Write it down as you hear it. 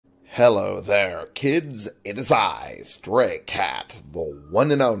Hello there, kids. It is I, Stray Cat, the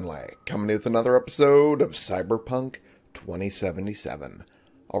one and only, coming with another episode of Cyberpunk 2077.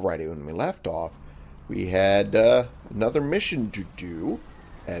 Alrighty, when we left off, we had another mission to do,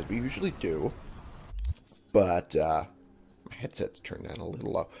 as we usually do, but my headset's turned down a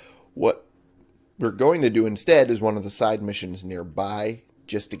little low. What we're going to do instead is one of the side missions nearby,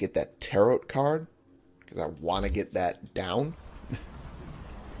 just to get that tarot card, because I want to get that down.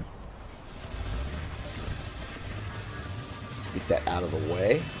 Get that out of the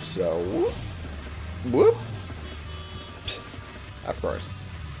way. So, whoop. Psst. Of course.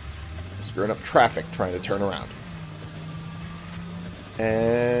 Screwing up traffic trying to turn around.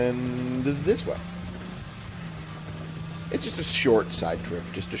 And this way. It's just a short side trip.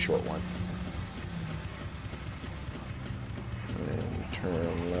 Just a short one. And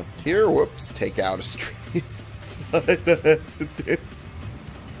turn left here. Whoops. Take out a street.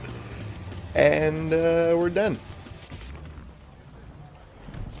 And we're done.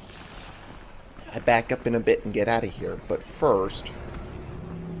 I back up in a bit and get out of here, but first...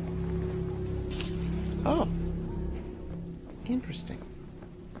 Oh. Interesting.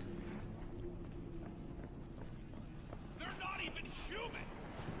 They're not even human.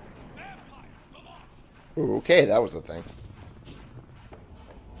 Vampires. Okay, that was a thing.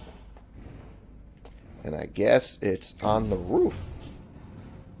 And I guess it's on the roof.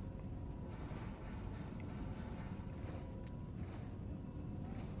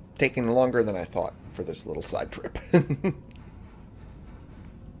 Taking longer than I thought for this little side trip.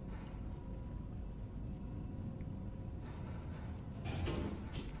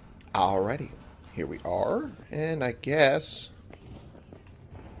 Alrighty, here we are, and I guess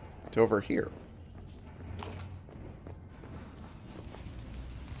it's over here.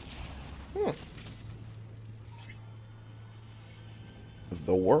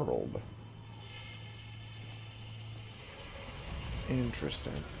 The world.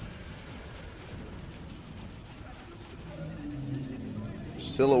 Interesting.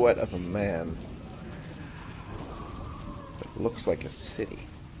 Silhouette of a man that looks like a city.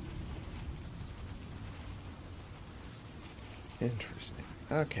 Interesting.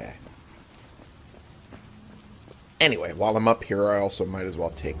 Okay. Anyway, while I'm up here, I also might as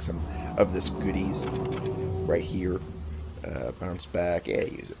well take some of this goodies right here. Bounce back. Yeah,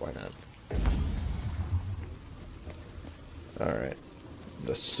 use it. Why not? Alright.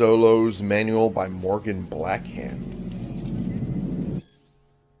 The Solos Manual by Morgan Blackhand.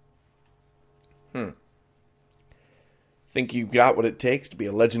 Think you got what it takes to be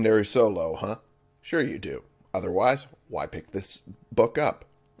a legendary solo, huh? Sure you do. Otherwise, why pick this book up?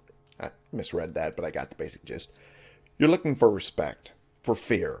 I misread that, but I got the basic gist. You're looking for respect, for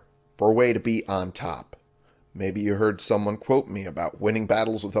fear, for a way to be on top. Maybe you heard someone quote me about winning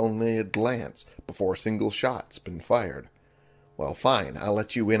battles with only a glance before a single shot's been fired. Well, fine, I'll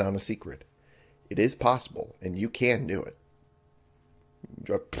let you in on a secret. It is possible, and you can do it.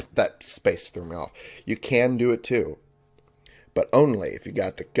 That space threw me off. You can do it too. But only if you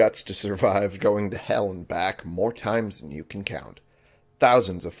got the guts to survive going to hell and back more times than you can count.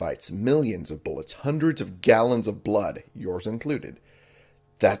 Thousands of fights, millions of bullets, hundreds of gallons of blood, yours included.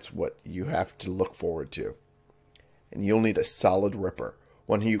 That's what you have to look forward to. And you'll need a solid ripper,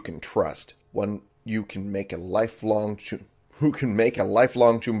 one who you can trust, one you can make a lifelong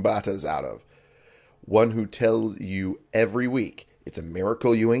chumbatas out of. One who tells you every week it's a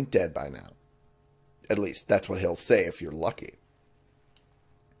miracle you ain't dead by now. At least that's what he'll say if you're lucky.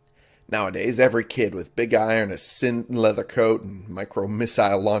 Nowadays, every kid with big iron, a sin leather coat, and micro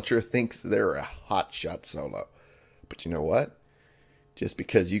missile launcher thinks they're a hotshot solo. But you know what? Just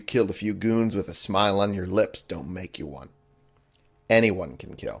because you killed a few goons with a smile on your lips don't make you one. Anyone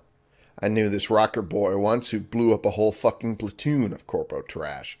can kill. I knew this rocker boy once who blew up a whole fucking platoon of corpo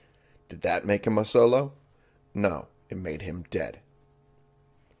trash. Did that make him a solo? No, it made him dead.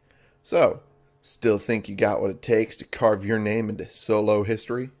 So, still think you got what it takes to carve your name into solo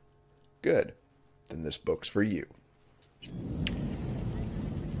history? Good. Then this book's for you.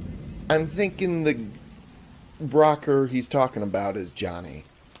 I'm thinking the rocker he's talking about is Johnny.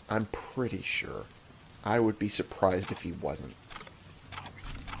 I'm pretty sure. I would be surprised if he wasn't.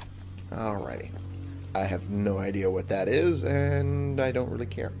 Alrighty. I have no idea what that is, and I don't really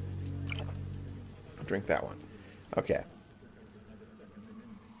care. I'll drink that one. Okay.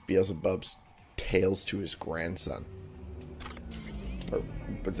 Beelzebub's tales to his grandson. Or,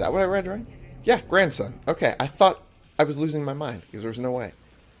 was that what I read right? Yeah, grandson. Okay, I thought I was losing my mind, because there's no way.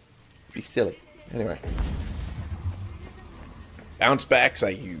 Be silly. Anyway. Bounce backs I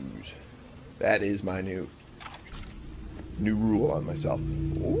use. That is my new rule on myself.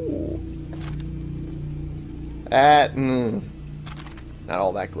 Ooh. Not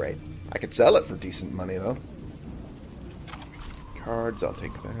all that great. I could sell it for decent money, though. Cards, I'll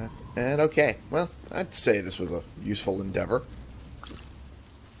take that. And okay, well, I'd say this was a useful endeavor.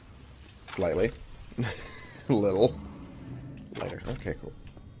 Slightly. A little. Later. Okay, cool.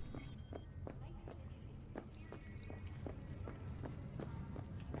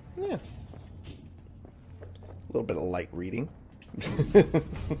 Yeah. A little bit of light reading.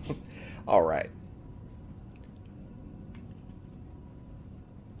 Alright.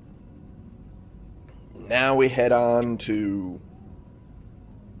 Now we head on to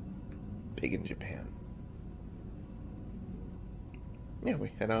Big in Japan. Yeah,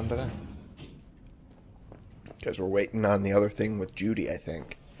 we head on to that. Because we're waiting on the other thing with Judy, I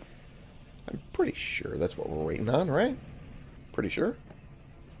think. I'm pretty sure that's what we're waiting on, right? Pretty sure.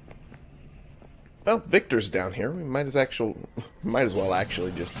 Well, Victor's down here. We might as well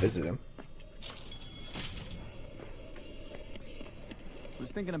actually just visit him.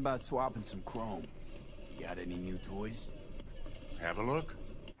 Was thinking about swapping some chrome. You got any new toys? Have a look.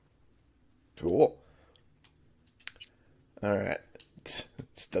 Cool. Alright.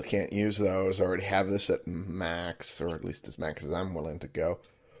 Still can't use those. I already have this at max, or at least as max as I'm willing to go.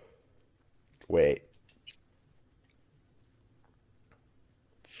 Wait.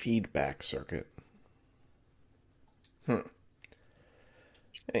 Feedback circuit.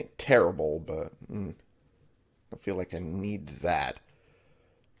 Ain't terrible, but I feel like I need that.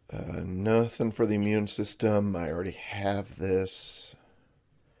 Nothing for the immune system. I already have this.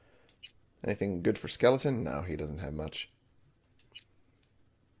 Anything good for skeleton? No, he doesn't have much.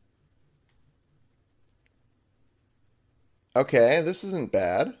 Okay, this isn't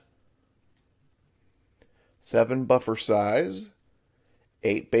bad. 7 buffer size.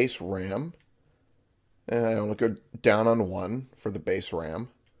 8 base RAM. And I only go down on 1 for the base RAM.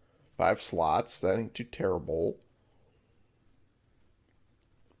 5 slots. That ain't too terrible.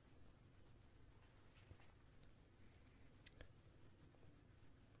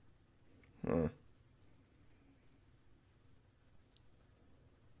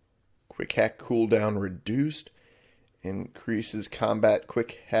 Quick hack cooldown reduced. Increases combat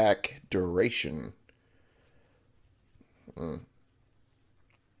quick hack duration.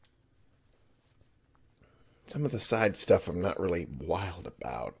 Some of the side stuff I'm not really wild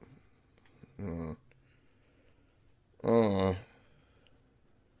about. And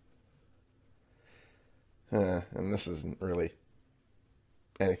this isn't really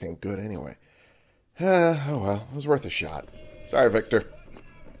anything good anyway. Oh well, it was worth a shot. Sorry, Victor.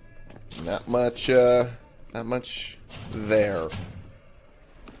 Not much there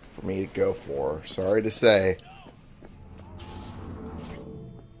for me to go for. Sorry to say.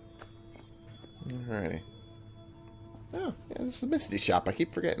 Alrighty. Oh, yeah, this is Misty's shop. I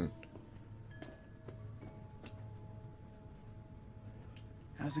keep forgetting.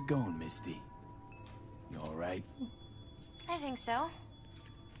 How's it going, Misty? You alright? I think so.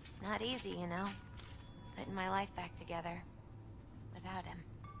 Not easy, you know. Putting my life back together. Without him.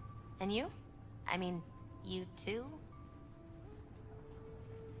 And you? I mean, you too?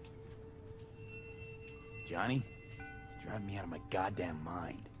 Johnny? He's driving me out of my goddamn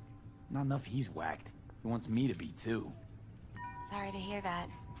mind. Not enough he's whacked. He wants me to be too. Sorry to hear that.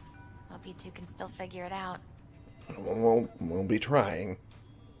 Hope you two can still figure it out. We'll be trying.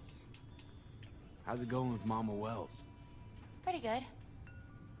 How's it going with Mama Wells? Pretty good.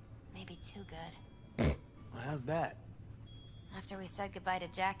 Maybe too good. Well, how's that? After we said goodbye to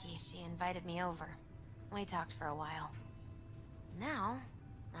Jackie, she invited me over. We talked for a while. Now,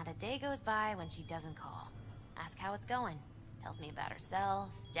 not a day goes by when she doesn't call. Ask how it's going. Tells me about herself,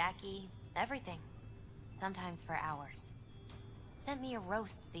 Jackie, everything. Sometimes for hours. Sent me a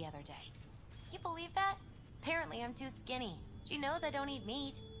roast the other day. You believe that? Apparently I'm too skinny. She knows I don't eat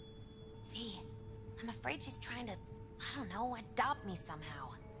meat. V, I'm afraid she's trying to, I don't know, adopt me somehow.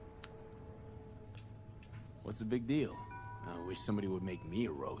 What's the big deal? I wish somebody would make me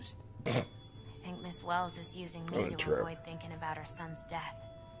a roast. I think Miss Wells is using me to avoid thinking about her son's death.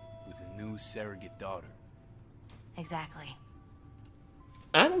 With a new surrogate daughter. Exactly.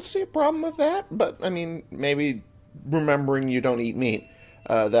 I don't see a problem with that, but, I mean, maybe remembering you don't eat meat,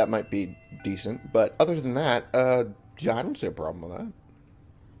 that might be decent. But other than that, yeah, I don't see a problem with that.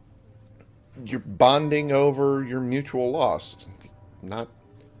 You're bonding over your mutual loss. It's not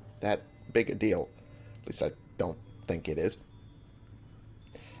that big a deal. At least I don't think it is.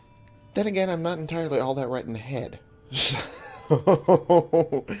 Then again, I'm not entirely all that right in the head. So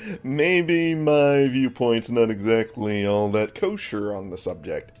maybe my viewpoint's not exactly all that kosher on the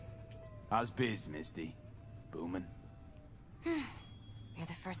subject. How's biz, Misty? Booming? You're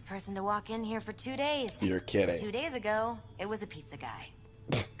the first person to walk in here for 2 days. You're kidding. 2 days ago, it was a pizza guy.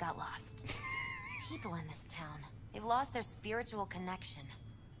 Got lost. People in this town, they've lost their spiritual connection.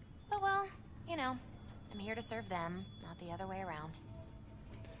 But well, you know, I'm here to serve them, not the other way around.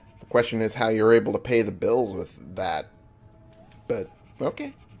 The question is how you're able to pay the bills with that. But,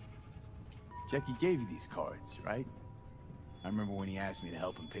 okay. Jackie gave you these cards, right? I remember when he asked me to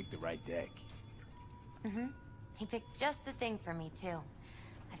help him pick the right deck. Mm-hmm. He picked just the thing for me, too.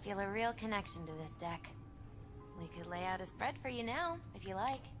 I feel a real connection to this deck. We could lay out a spread for you now, if you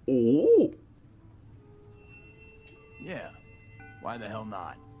like. Ooh. Yeah. Why the hell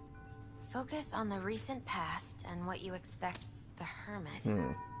not? Focus on the recent past and what you expect the Hermit.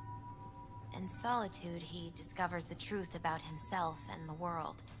 In solitude, he discovers the truth about himself and the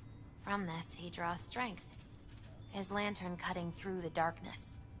world. From this, he draws strength. His lantern cutting through the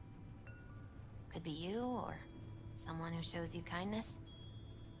darkness. Could be you, or someone who shows you kindness.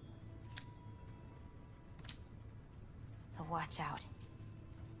 But watch out.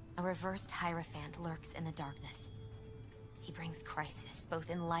 A reversed Hierophant lurks in the darkness. He brings crisis,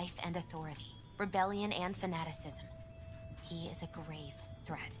 both in life and authority, rebellion and fanaticism. He is a grave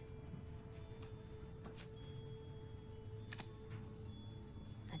threat.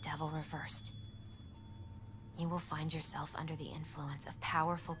 The devil reversed. You will find yourself under the influence of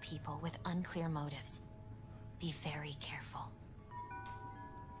powerful people with unclear motives. Be very careful.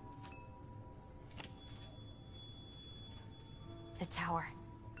 The tower.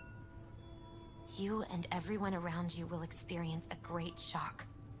 You and everyone around you will experience a great shock.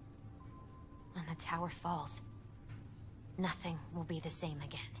 When the tower falls, nothing will be the same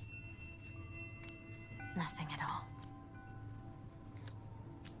again. Nothing at all.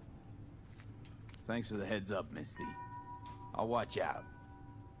 Thanks for the heads up, Misty. I'll watch out.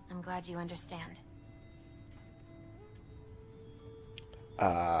 I'm glad you understand.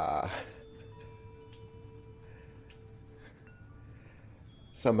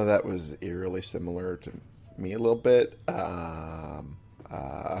 Some of that was eerily similar to me a little bit.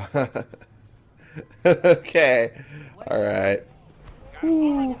 Okay. Alright.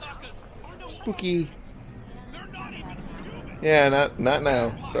 Ooh. Spooky. Yeah, not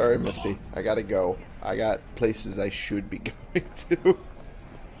now. Sorry, Misty. I gotta go. I got places I should be going to.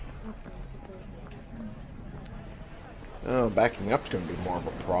 Oh, backing up's gonna be more of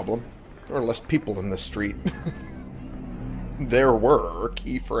a problem. There are less people in the street. There were,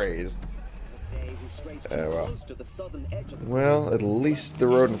 key phrase. Well. Well, at least the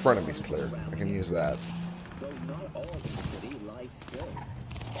road in front of me is clear. I can use that.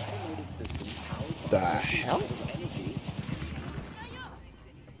 The hell?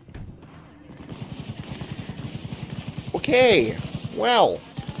 Okay, well.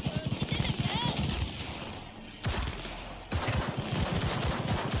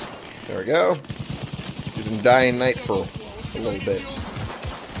 There we go. Using Dying Night for a little bit.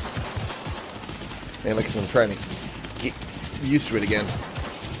 Man, like I'm trying to get used to it again.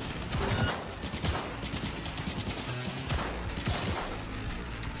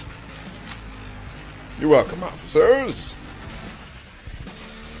 You're welcome, officers.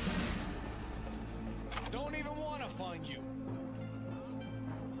 Don't even want to find you.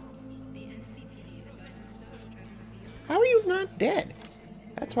 How are you not dead?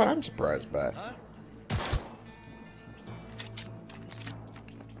 That's what I'm surprised by. Huh?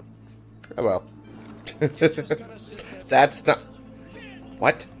 Oh well. That's not...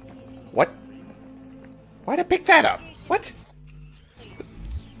 What? What? Why'd I pick that up? What?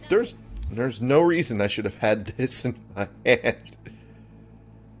 There's no reason I should have had this in my hand.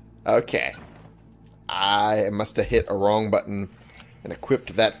 Okay. I must have hit a wrong button and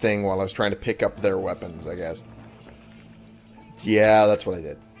equipped that thing while I was trying to pick up their weapons, I guess. Yeah, that's what I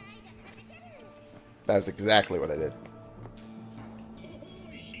did. That was exactly what I did.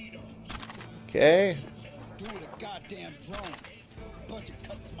 Okay. Through the goddamn drone. Budget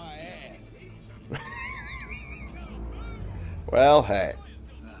cuts my ass. Well, hey.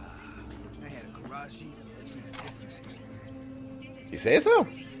 I had a garage in a different store. You say so?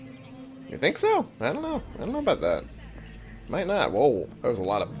 You think so? I don't know. I don't know about that. Might not. Whoa. That was a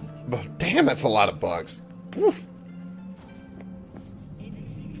lot of... Damn, that's a lot of bugs. Poof.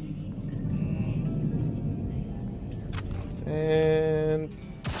 And...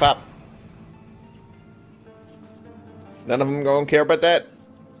 Pop. None of them gonna care about that?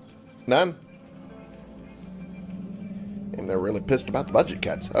 None? And they're really pissed about the budget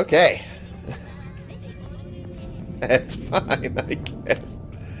cuts. Okay. That's fine, I guess.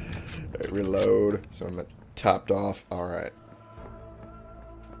 Right, reload. So I'm topped off. Alright.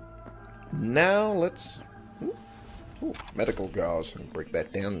 Now let's... Ooh, medical gauze. Break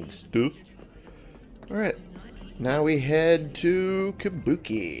that down and stuff. Alright. Now we head to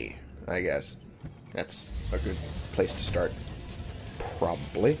Kabuki, I guess. That's a good place to start.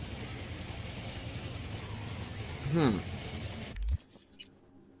 Probably.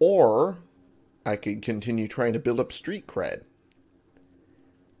 Or I could continue trying to build up street cred.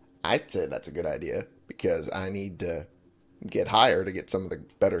 I'd say that's a good idea, because I need to get higher to get some of the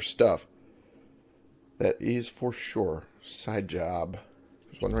better stuff. That is for sure. Side job.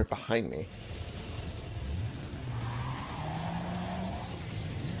 There's one right behind me.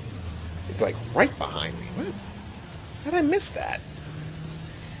 It's like right behind me. What? How did I miss that?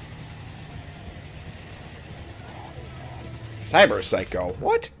 Cyber Psycho.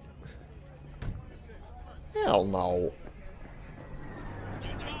 What? Hell no.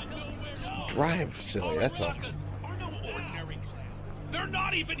 Just drive silly, that's all. Are no ordinary clan. They're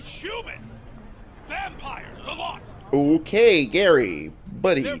not even human. Vampires, the lot. Okay, Gary,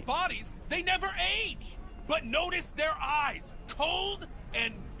 buddy. Their bodies, they never age. But notice their eyes, cold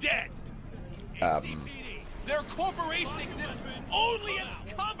and dead. Their corporation exists only as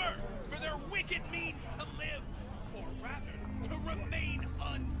cover for their wicked means to live, or rather, to remain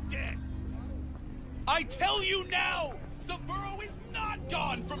undead. I tell you now, Saburo is not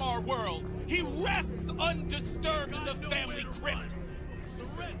gone from our world. He rests undisturbed in the family crypt.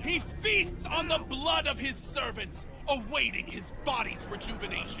 He feasts on the blood of his servants, awaiting his body's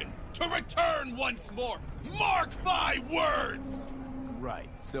rejuvenation to return once more. Mark my words! Right,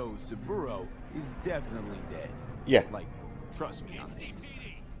 so Saburo is definitely dead. Yeah. Like, trust me on this.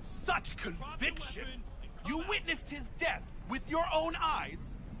 Such conviction! You witnessed his death with your own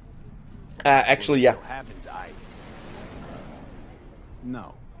eyes? Actually, yeah. So happens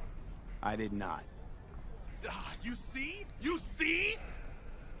No, I did not. You see? You see?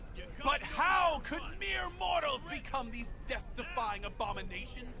 But how could mere mortals become these death-defying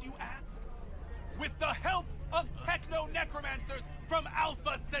abominations, you ask? With the help of techno-necromancers from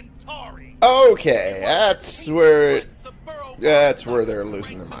Alpha Centauri. Okay, that's where they're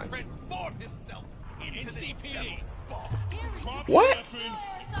losing their minds. What?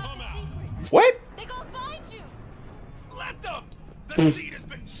 What? They gonna find you. Let them. The seed has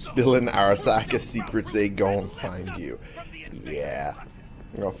been Spilling Arasaka secrets, they gon' find you. Yeah.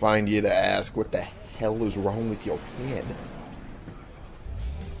 I'm gonna find you to ask what the hell is wrong with your head.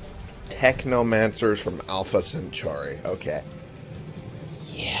 Technomancers from Alpha Centauri. Okay.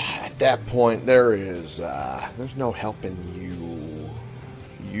 Yeah, at that point there's no helping you.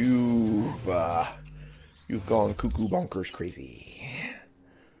 You've gone cuckoo bonkers crazy.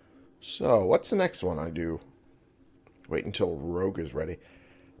 So, what's the next one I do? Wait until Rogue is ready.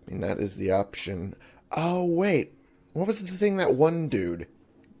 I mean, that is the option. Oh, wait. What was the thing that one dude?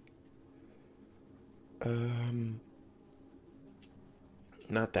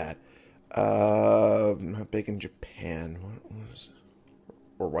 Not that. Not big in Japan. What was it?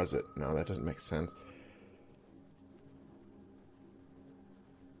 Or was it? No, that doesn't make sense.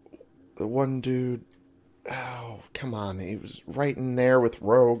 The one dude... Oh, come on. He was right in there with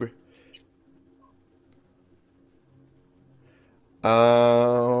Rogue.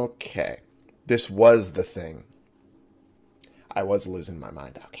 Okay. This was the thing. I was losing my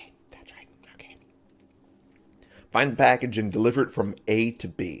mind. Okay, that's right. Okay. Find the package and deliver it from A to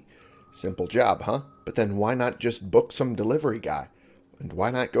B. Simple job, huh? But then why not just book some delivery guy? And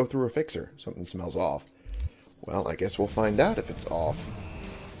why not go through a fixer? Something smells off. Well, I guess we'll find out if it's off.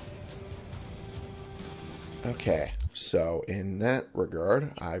 Okay, so in that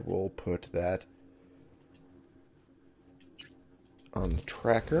regard, I will put that on the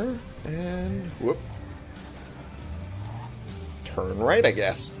tracker, and whoop. Turn right, I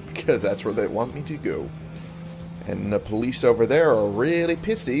guess, because that's where they want me to go. And the police over there are really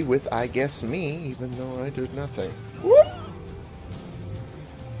pissy with, I guess, me, even though I did nothing. Whoop.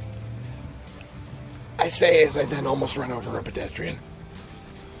 I say as I then almost run over a pedestrian.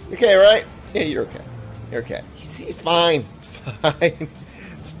 You okay, right? Yeah, you're okay. You're okay. You see, it's fine. It's fine.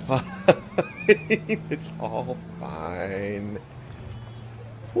 It's fine. It's all fine.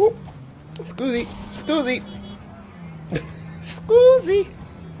 Whoop. Scoozy. Scoozy. Scoozy.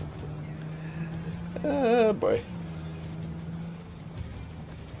 Oh, boy.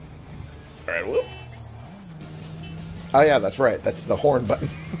 Alright, whoop. Oh, yeah, that's right. That's the horn button.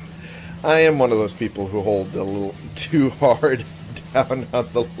 I am one of those people who hold a little too hard down on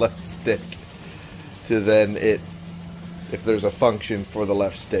the left stick to then it, if there's a function for the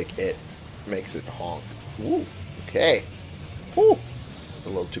left stick, it makes it honk. Ooh, okay. Ooh, a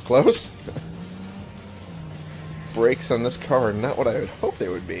little too close. Brakes on this car are not what I would hope they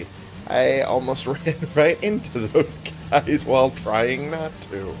would be. I almost ran right into those guys while trying not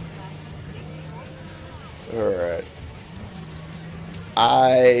to. Alright.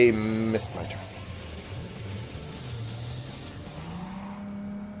 I missed my turn.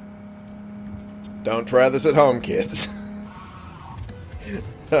 Don't try this at home, kids.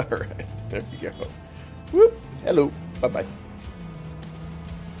 Alright, there we go. Whoop. Hello. Bye-bye.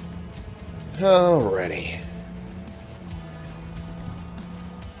 Alrighty.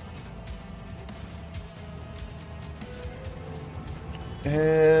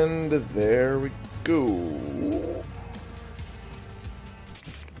 And there we go.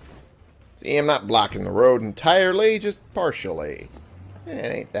 See, I'm not blocking the road entirely, just partially. It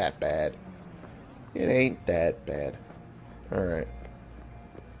ain't that bad. It ain't that bad. Alright.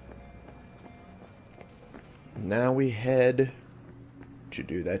 Now we head to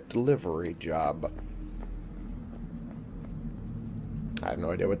do that delivery job. I have no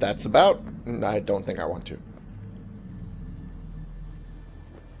idea what that's about, and I don't think I want to.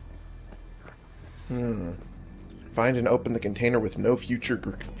 Find and open the container with no future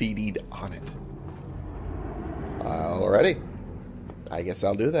graffitied on it. Alrighty. I guess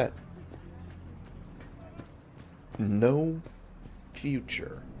I'll do that. No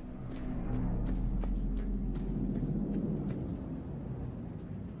future.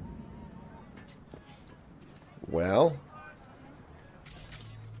 Well,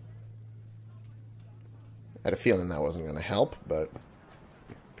 I had a feeling that wasn't going to help, but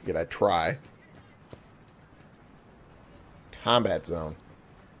figured I'd try. Combat zone.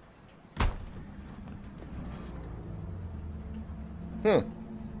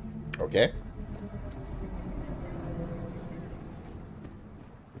 Okay.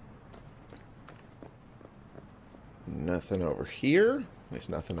 Nothing over here. At least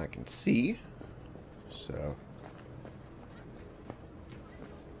nothing I can see. So.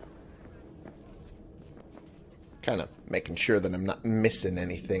 Kind of making sure that I'm not missing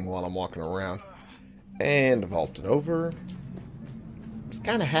anything while I'm walking around. And vaulted over. I'm just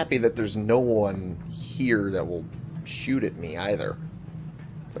kind of happy that there's no one here that will shoot at me either.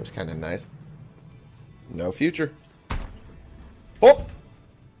 So it's kind of nice. No future. Oh!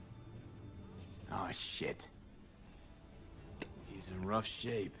 Oh, shit. He's in rough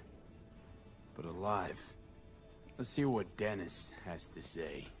shape, but alive. Let's hear what Dennis has to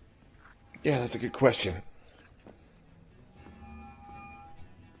say. Yeah, that's a good question.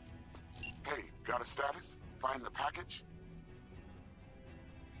 Hey, got a status? Find the package?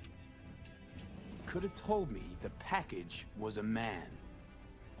 Could have told me the package was a man.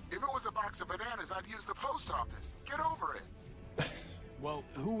 If it was a box of bananas, I'd use the post office. Get over it. Well,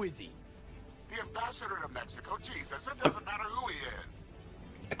 who is he? The ambassador to Mexico. Jesus, it doesn't matter who he is.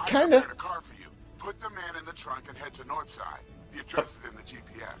 Kinda. I prepared a car for you. Put the man in the trunk and head to Northside. The address is in the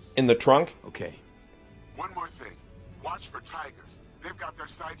GPS. In the trunk? Okay. One more thing. Watch for tigers. They've got their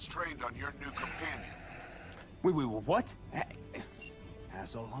sights trained on your new companion. Wait, what?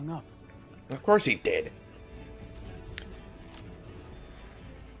 Asshole hung up. Of course he did.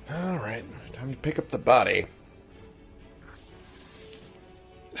 Alright, time to pick up the body.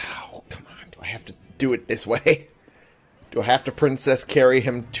 Oh, come on. Do I have to do it this way? Do I have to princess carry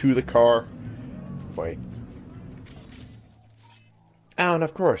him to the car? Wait. Oh, and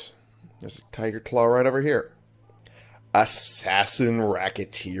of course. There's a Tyger Claw right over here. Assassin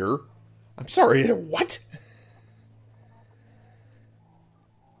racketeer? I'm sorry, what?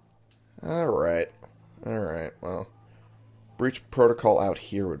 Alright. Alright, well. Breach protocol out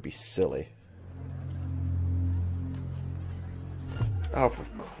here would be silly. Oh, for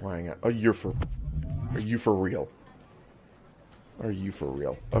crying out. Oh, you're for... Are you for real? Are you for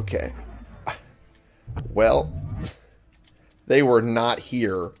real? Okay. Well, they were not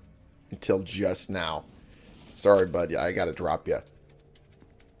here until just now. Sorry, bud. I gotta drop you.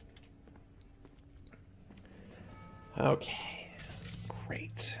 Okay.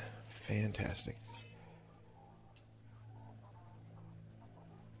 Great. Fantastic.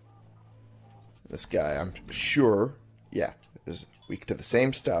 This guy, I'm sure, yeah, is weak to the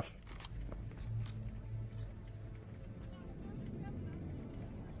same stuff.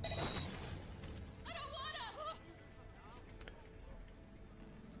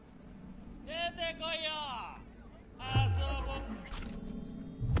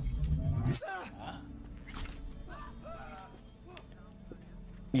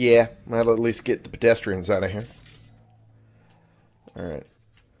 Yeah, I'll at least get the pedestrians out of here. Alright.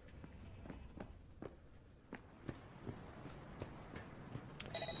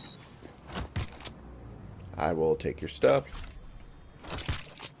 I will take your stuff.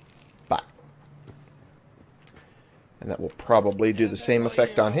 Bye. And that will probably do the same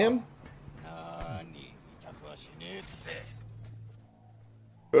effect on him.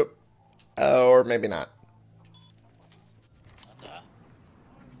 Or maybe not.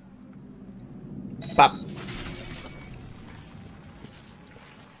 Pop.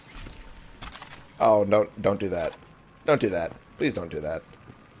 Oh, don't do that. Don't do that. Please don't do that.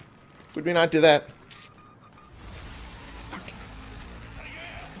 Would we not do that? Fuck.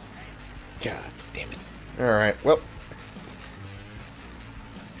 God damn it. Alright, well.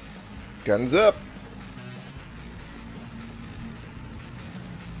 Guns up.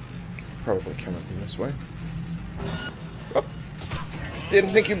 Probably coming from this way. Oh.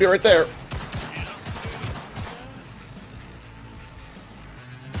 Didn't think you'd be right there.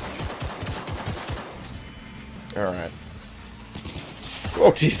 Alright.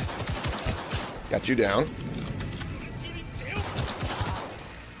 Oh, jeez. Got you down.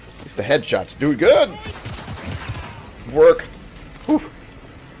 At least the headshots do good. Work. Whew.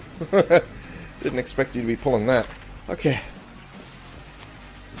 Didn't expect you to be pulling that. Okay.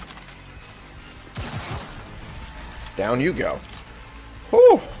 Down you go.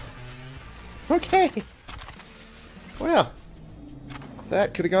 Whew. Okay. Well,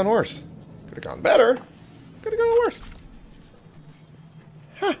 that could have gone worse. Could have gone better. Could have gone worse.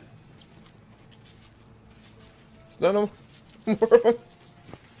 Huh. There's none of them? More of them?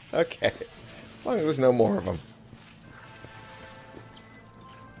 Okay. As long as there's no more of them.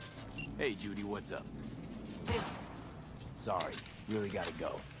 Hey, Judy, what's up? Sorry, really gotta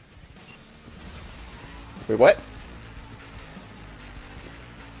go. Wait, what?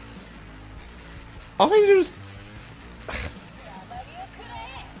 All I need to do is...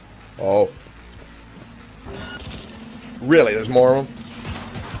 Oh. Really? There's more of them?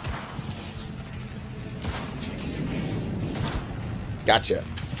 Gotcha.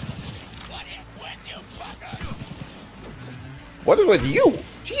 What is with you?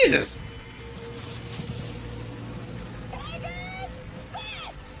 Jesus!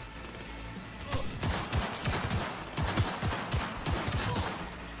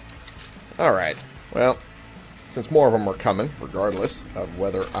 Alright. Well, since more of them are coming, regardless of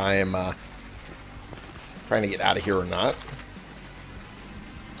whether I am trying to get out of here or not.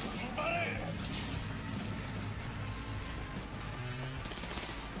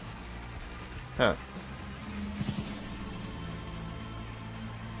 Huh.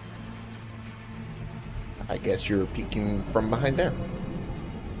 I guess you're peeking from behind there.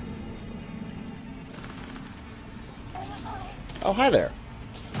 Oh, hi there.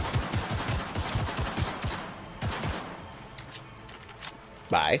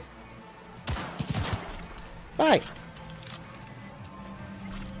 Bye. Bye.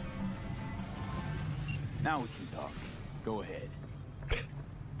 Now we can talk. Go ahead.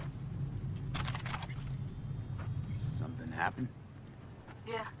 Something happened?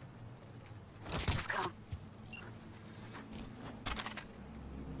 Yeah. Just come.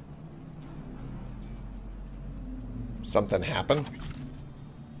 Something happened?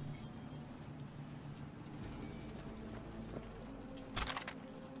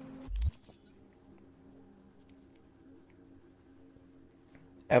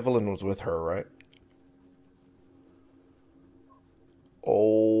 Evelyn was with her, right?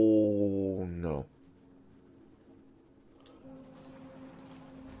 Oh, no.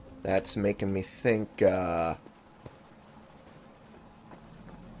 That's making me think,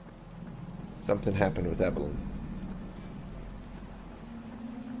 something happened with Evelyn.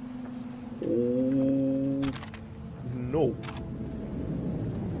 Oh, no.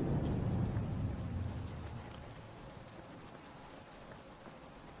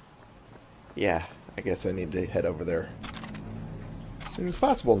 Yeah, I guess I need to head over there as soon as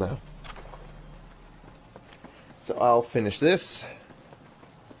possible now. So I'll finish this.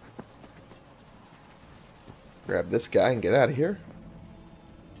 Grab this guy and get out of here.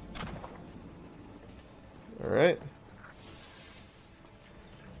 Alright.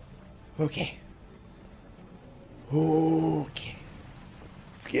 Okay. Okay.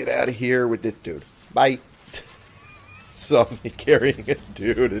 Let's get out of here with this dude. Bye. Saw me carrying a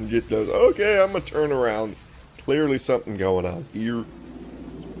dude and just goes, okay, I'm gonna turn around. Clearly something going on here.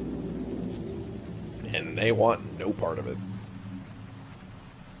 And they want no part of it.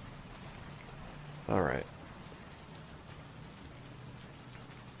 Alright.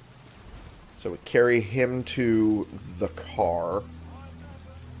 So we carry him to the car.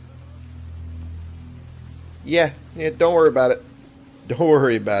 Yeah, don't worry about it. Don't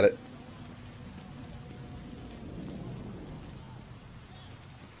worry about it.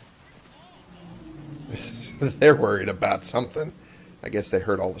 They're worried about something. I guess they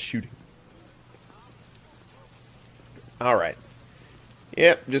heard all the shooting. Alright.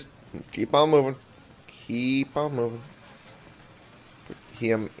 Yep, just keep on moving. Keep on moving. Put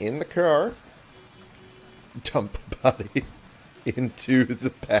him in the car. dump a body into the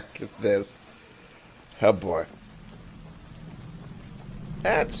back of this. Oh boy.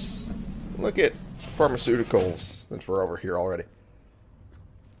 Look at pharmaceuticals, since we're over here already.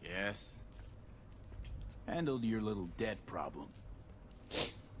 Yes. Handled your little debt problem.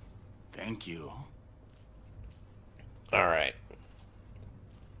 Thank you. Alright.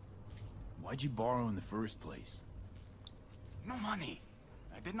 Why'd you borrow in the first place? No money.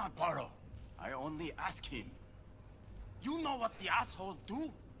 I did not borrow. I only ask him. You know what the asshole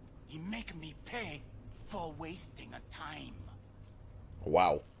do? He make me pay for wasting a time.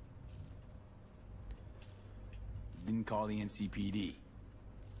 Wow. Didn't call the NCPD.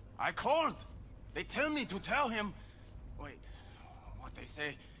 I called. They tell me to tell him. Wait, what they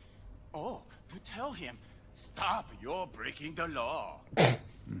say? Oh, to tell him, stop, you're breaking the law.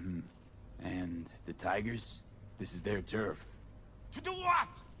 And the Tigers? This is their turf. To do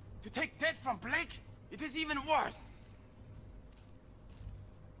what? To take debt from Blake? It is even worse.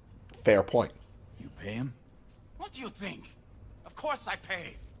 Fair point. You pay him? What do you think? Of course I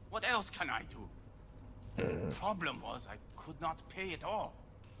pay. What else can I do? The problem was I could not pay it all.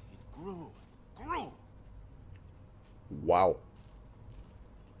 It grew. Wow.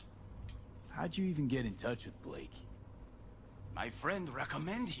 How'd you even get in touch with Blake? My friend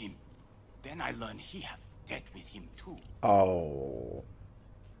recommend him. Then I learned he have debt with him too. Oh.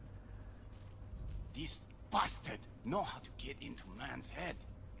 This bastard know how to get into man's head.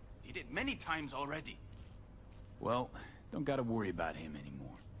 Did it many times already. Well, don't gotta worry about him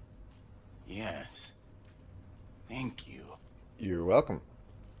anymore. Yes. Thank you. You're welcome.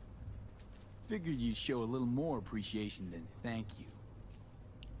 Figured you'd show a little more appreciation than thank you.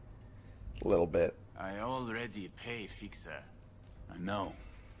 A little bit. I already pay Fixer. I know.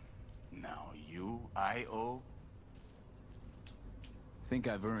 Now I owe. Think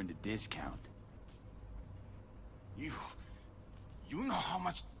I've earned a discount. You know how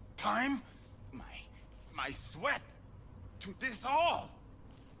much time, my sweat, to this all.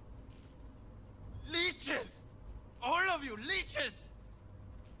 Leeches! All of you, leeches!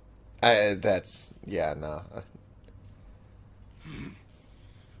 Yeah, no.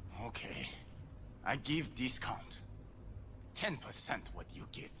 Okay. I give discount. 10% what you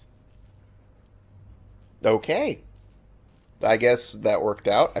get. Okay. I guess that worked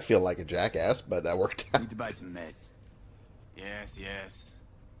out. I feel like a jackass, but that worked out. Need to buy some meds. Yes.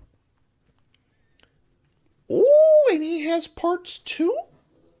 Ooh, and he has parts too?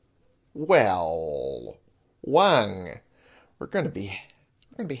 Well, Wang, we're gonna be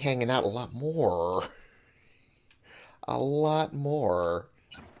hanging out a lot more. A lot more.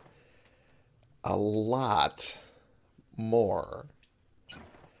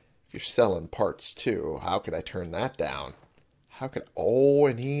 If you're selling parts too, how could I turn that down? Oh,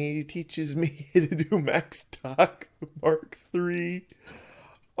 and he teaches me to do Max Stock Mark III.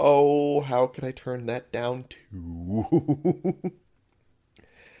 Oh, how could I turn that down too?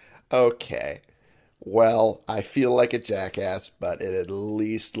 Okay. Well, I feel like a jackass, but it at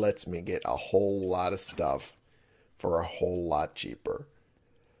least lets me get a whole lot of stuff for a whole lot cheaper.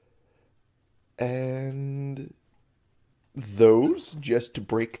 And those, just to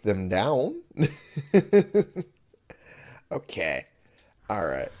break them down. Okay. All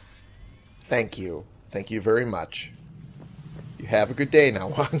right. Thank you. Thank you very much. You have a good day now,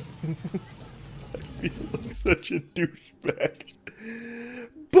 Juan. I feel like such a douchebag.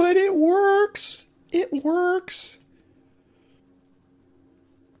 But it works. It works.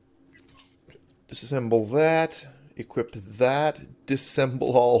 Disassemble that. Equip that.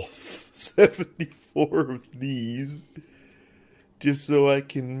 Disassemble all 74 of these. Just so I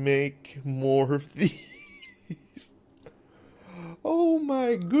can make more of these. Oh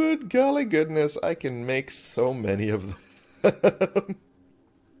my good golly goodness. I can make so many of them.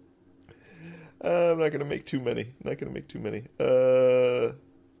 I'm not going to make too many.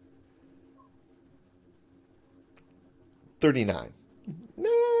 39.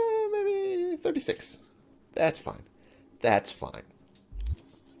 Maybe 36. That's fine.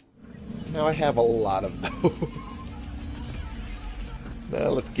 Now I have a lot of those. Now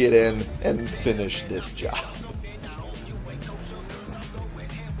let's get in and finish this job.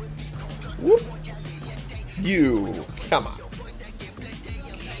 Whoop. You, come on.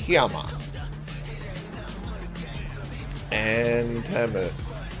 And time to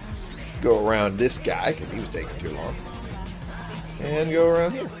go around this guy, because he was taking too long. And go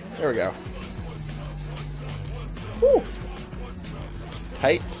around here. There we go. Woo.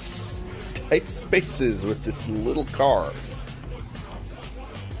 Tight spaces with this little car.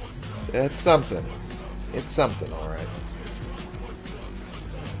 That's something. It's something, alright.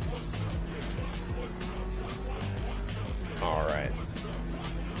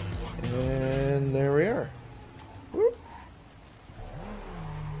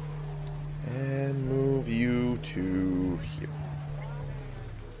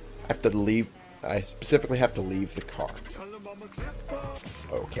 have to leave. I specifically have to leave the car.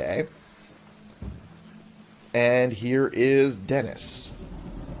 Okay. And here is Dennis.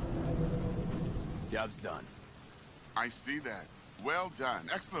 Job's done. I see that. Well done.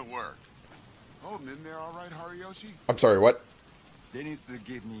 Excellent work. Holding in there all right, Hariyoshi? I'm sorry, what? Dennis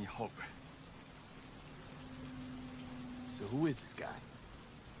gave me hope. So who is this guy?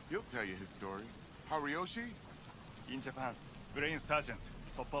 He'll tell you his story. Hariyoshi? In Japan, brain sergeant,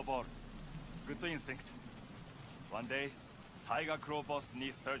 top of all. Good instinct. One day, Tyger Claw boss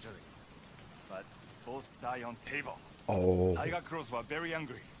needs surgery. But both die on table. Oh. Tyger Claws were very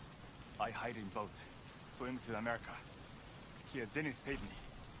angry. I hide in boat, swim to America. Here, Dennis saved me.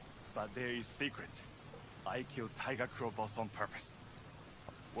 But there is secret. I killed Tyger Claw boss on purpose.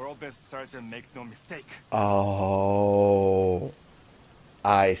 World best surgeon, make no mistake. Oh.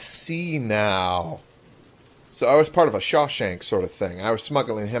 I see now. So I was part of a Shawshank sort of thing. I was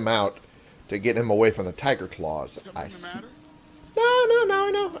smuggling him out to get him away from the Tyger Claws. Something I the see. matter? No,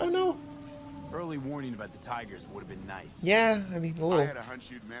 I know. Early warning about the Tigers would have been nice. Yeah, I mean, a I little. had a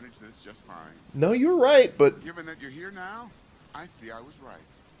hunch you'd manage this just fine. No, you're right, but Given that you're here now, I see I was right.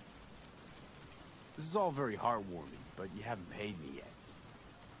 This is all very heartwarming, but you haven't paid me yet.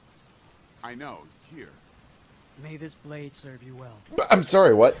 I know. Here. May this blade serve you well. I'm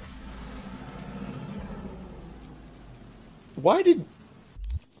sorry, what? Why did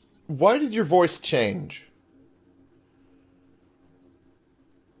your voice change?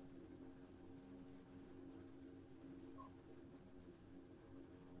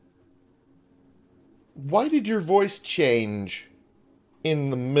 Why did your voice change in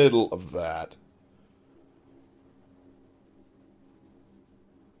the middle of that?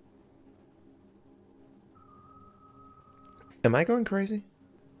 Am I going crazy?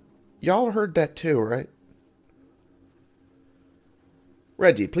 Y'all heard that too, right?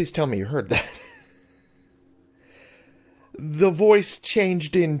 Reggie, please tell me you heard that. The voice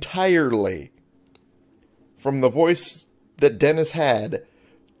changed entirely from the voice that Dennis had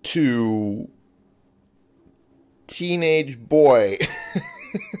to teenage boy.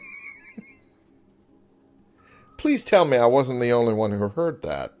 Please tell me I wasn't the only one who heard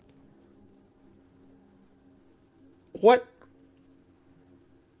that. What?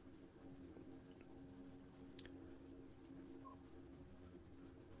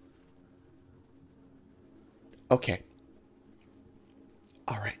 Okay.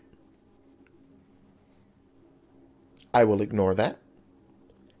 All right. I will ignore that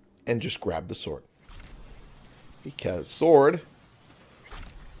and just grab the sword. Because sword...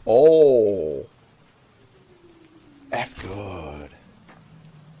 Oh. That's good.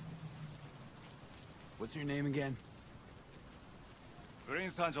 What's your name again? Brain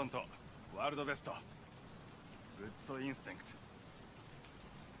sergeant, world best. Good instinct.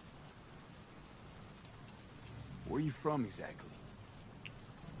 Where are you from exactly?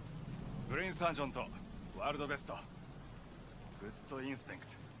 Brain sergeant, world best. Good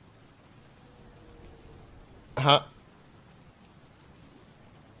instinct. Huh?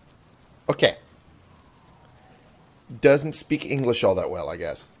 Okay. Doesn't speak English all that well, I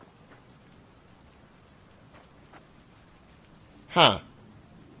guess. Huh.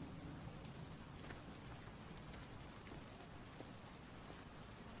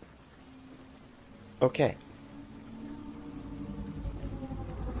 Okay.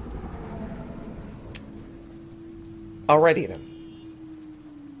 Alrighty then.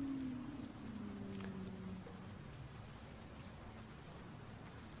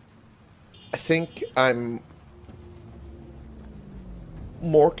 I think I'm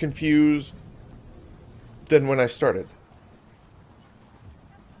more confused than when I started.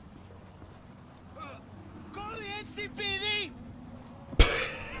 Call the NCPD!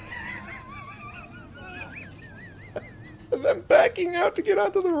 And then backing out to get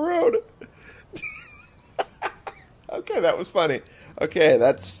onto the road. Okay, that was funny. Okay,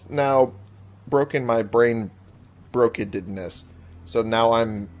 that's now broken my brain brokedness. So now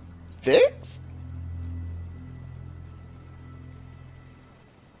I'm fixed?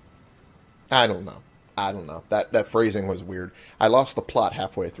 I don't know. That phrasing was weird. I lost the plot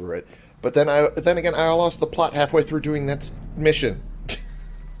halfway through it. But then again I lost the plot halfway through doing that mission.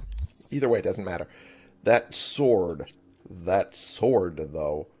 Either way, it doesn't matter. That sword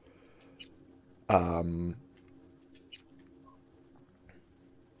though.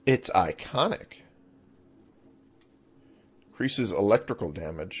 It's iconic. Increases electrical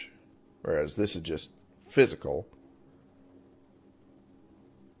damage, whereas this is just physical.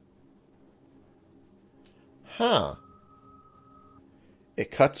 Huh.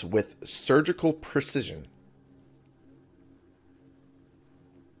 It cuts with surgical precision.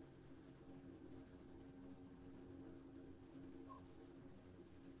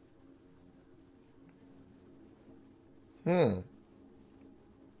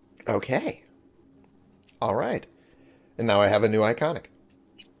 Okay. Alright. And now I have a new iconic.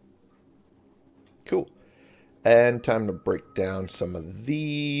 Cool. And time to break down some of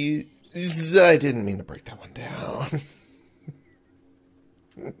these. I didn't mean to break that one down.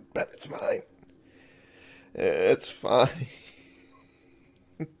 But it's fine. It's fine.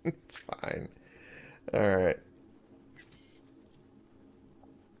 It's fine. Alright.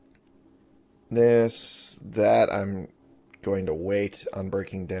 That I'm going to wait on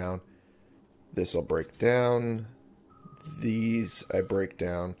breaking down. This will break down. These I break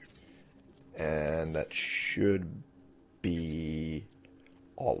down. And that should be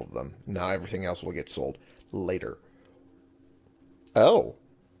all of them. Now everything else will get sold later. Oh.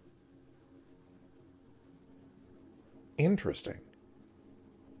 Interesting.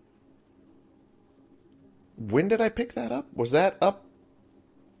 When did I pick that up? Was that up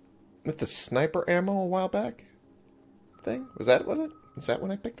with the sniper ammo a while back? Thing? Was that what it? Is that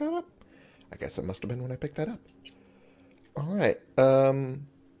when I picked that up? I guess it must have been when I picked that up. Alright.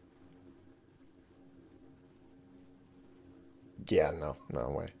 Yeah, no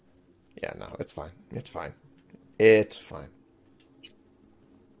way. Yeah, no, it's fine. It's fine. It's fine.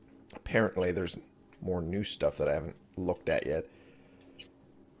 Apparently, there's more new stuff that I haven't looked at yet.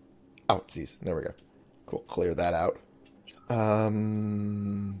 Oh, geez. There we go. Cool. Clear that out.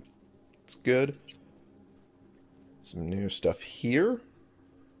 It's good. Some new stuff here.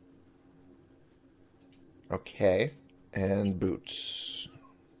 Okay. And boots.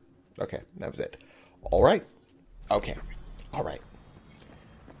 Okay, that was it. Alright. Okay. Alright.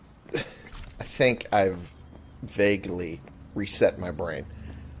 I think I've vaguely reset my brain.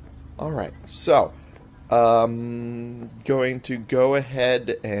 Alright, so going to go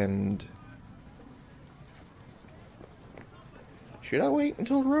ahead and... Should I wait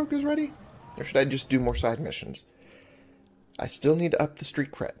until Rogue is ready? Or should I just do more side missions? I still need to up the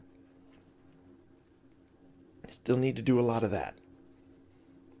street cred. I still need to do a lot of that.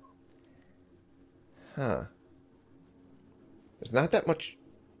 Huh. There's not that much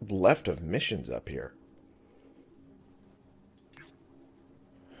left of missions up here.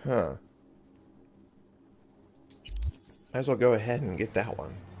 Huh. Might as well go ahead and get that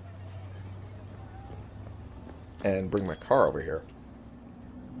one. And bring my car over here.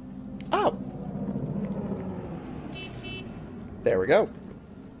 Oh! There we go.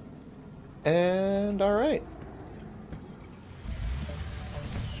 And alright.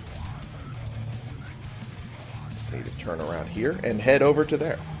 Just need to turn around here and head over to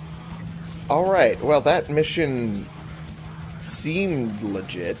there. Alright, well that mission seemed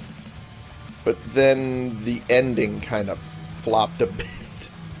legit, but then the ending kind of flopped a bit.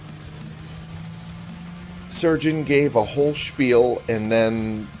 Surgeon gave a whole spiel and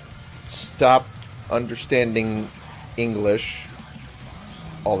then stopped understanding English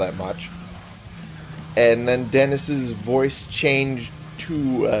all that much. And then Dennis's voice changed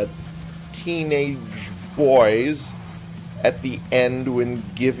to teenage boys at the end when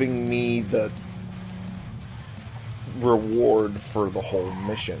giving me the reward for the whole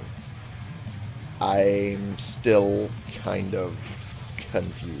mission. I'm still kind of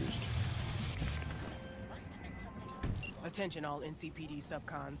confused. Attention all NCPD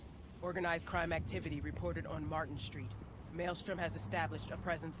subcons. Organized crime activity reported on Martin Street. Maelstrom has established a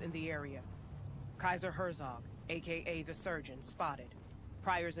presence in the area. Kaiser Herzog, aka the Surgeon, spotted.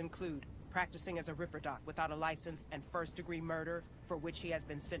 Priors include practicing as a Ripper Doc without a license and first-degree murder, for which he has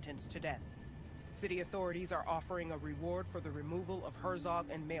been sentenced to death. City authorities are offering a reward for the removal of Herzog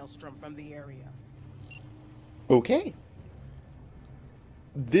and Maelstrom from the area. Okay.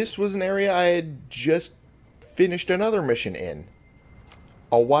 This was an area I had just finished another mission in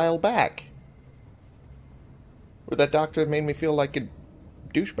a while back, where that doctor made me feel like a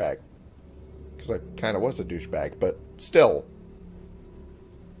douchebag, because I kind of was a douchebag, but still.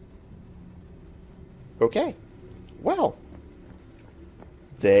 Okay, well,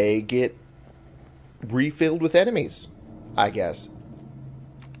 they get refilled with enemies, I guess.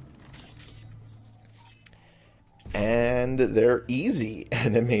 And they're easy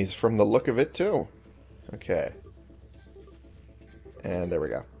enemies from the look of it, too. Okay. And there we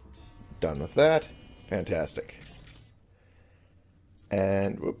go. Done with that. Fantastic.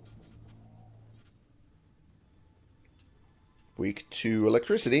 And, whoop. Weak to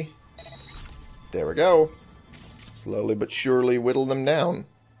electricity. There we go. Slowly but surely whittle them down.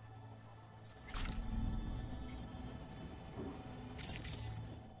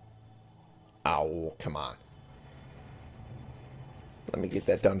 Ow, come on. Let me get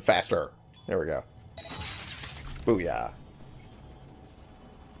that done faster. There we go. Booyah.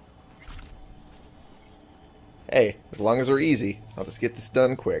 Hey, as long as they're easy, I'll just get this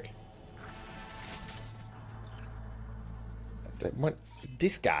done quick. What?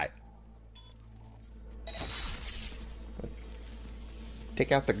 This guy.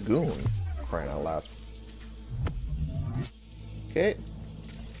 Take out the goon. Crying out loud. Okay.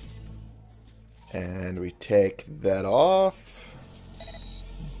 And we take that off.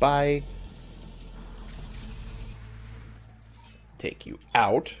 Bye. Take you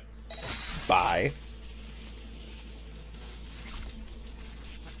out. Bye.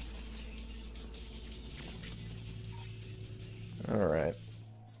 Alright.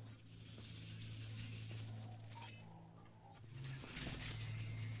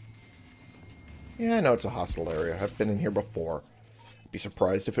 Yeah, I know it's a hostile area. I've been in here before. I'd be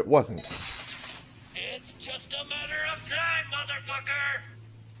surprised if it wasn't. It's just a matter of time, motherfucker!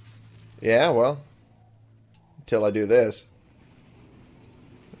 Yeah, well. Until I do this.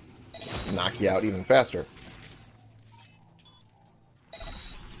 Knock you out even faster.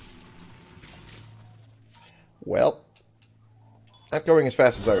 Well. Not going as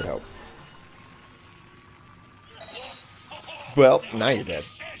fast as I would hope. Well, now you're dead.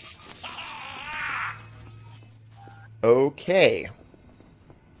 Okay.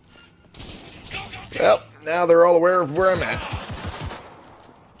 Well, now they're all aware of where I'm at.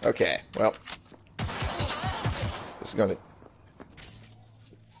 Okay, well. This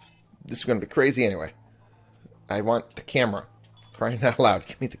is gonna be crazy anyway. I want the camera. Crying out loud,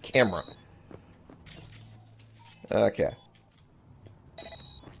 give me the camera. Okay.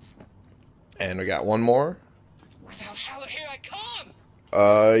 And we got one more. How here I come?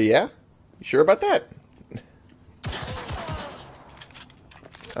 Yeah? You sure about that?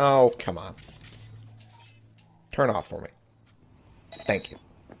 Oh, come on. Turn off for me. Thank you.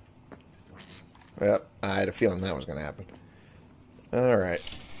 Well, I had a feeling that was going to happen. Alright.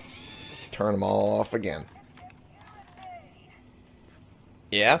 Turn them all off again.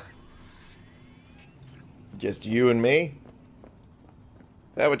 Yeah? Just you and me?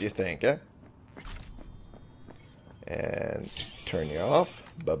 That what you think, eh? And turn you off.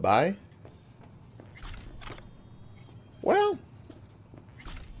 Bye-bye. Well,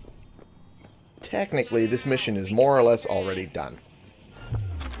 technically, this mission is more or less already done.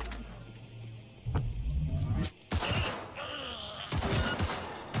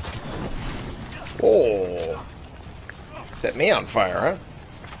 Oh! Set me on fire, huh?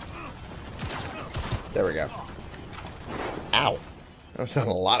 There we go. Ow. That was on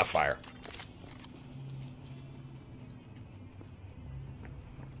a lot of fire.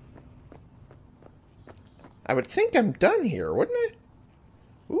 I would think I'm done here, wouldn't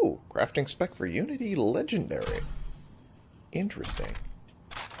I? Ooh, crafting spec for Unity Legendary. Interesting.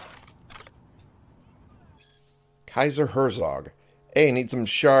 Kaiser Herzog. Hey, need some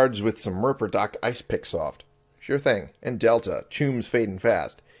shards with some Murperdoc Ice Pick Soft. Sure thing. And Delta. Choom's fading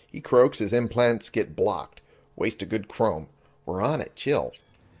fast. He croaks, his implants get blocked. Waste a good chrome. We're on it. Chill.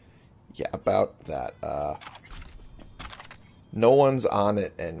 Yeah, about that. No one's on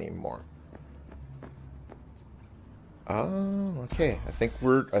it anymore. Oh, okay. I think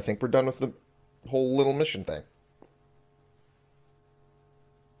we're done with the whole little mission thing.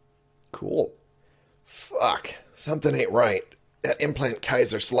 Cool. Fuck. Something ain't right. That implant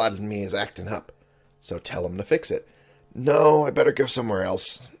Kaiser slotted me is acting up. So tell him to fix it. No, I better go somewhere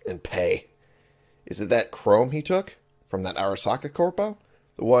else and pay. Is it that chrome he took? From that Arasaka Corpo?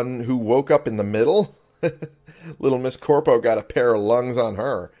 The one who woke up in the middle? Little Miss Corpo got a pair of lungs on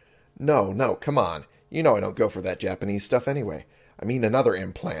her. No, come on. You know I don't go for that Japanese stuff anyway. I mean another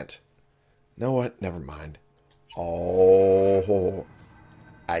implant. Know what? Never mind. Oh,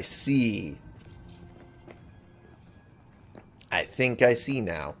 I see. I think I see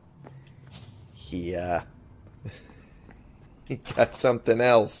now. He got something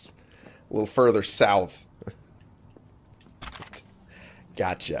else a little further south.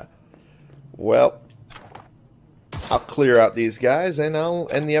 Gotcha. Well, I'll clear out these guys and I'll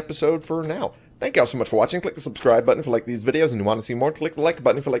end the episode for now. Thank you all so much for watching. Click the subscribe button if you like these videos and you want to see more. Click the like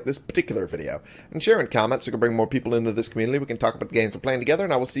button if you like this particular video. And share and comment so we can bring more people into this community. We can talk about the games we're playing together,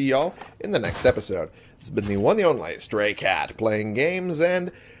 and I will see y'all in the next episode. This has been the one and only Stray Cat, playing games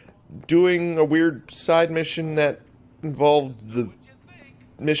and doing a weird side mission that involved the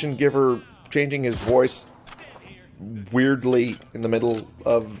mission giver changing his voice weirdly in the middle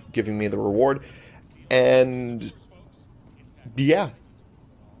of giving me the reward. And yeah.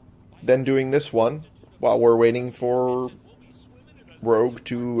 Then doing this one while we're waiting for Rogue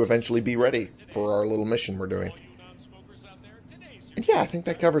to eventually be ready for our little mission we're doing. And yeah, I think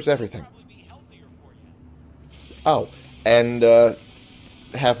that covers everything. Oh, and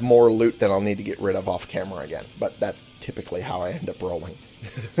have more loot that I'll need to get rid of off camera again. But that's typically how I end up rolling.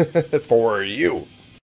 For you.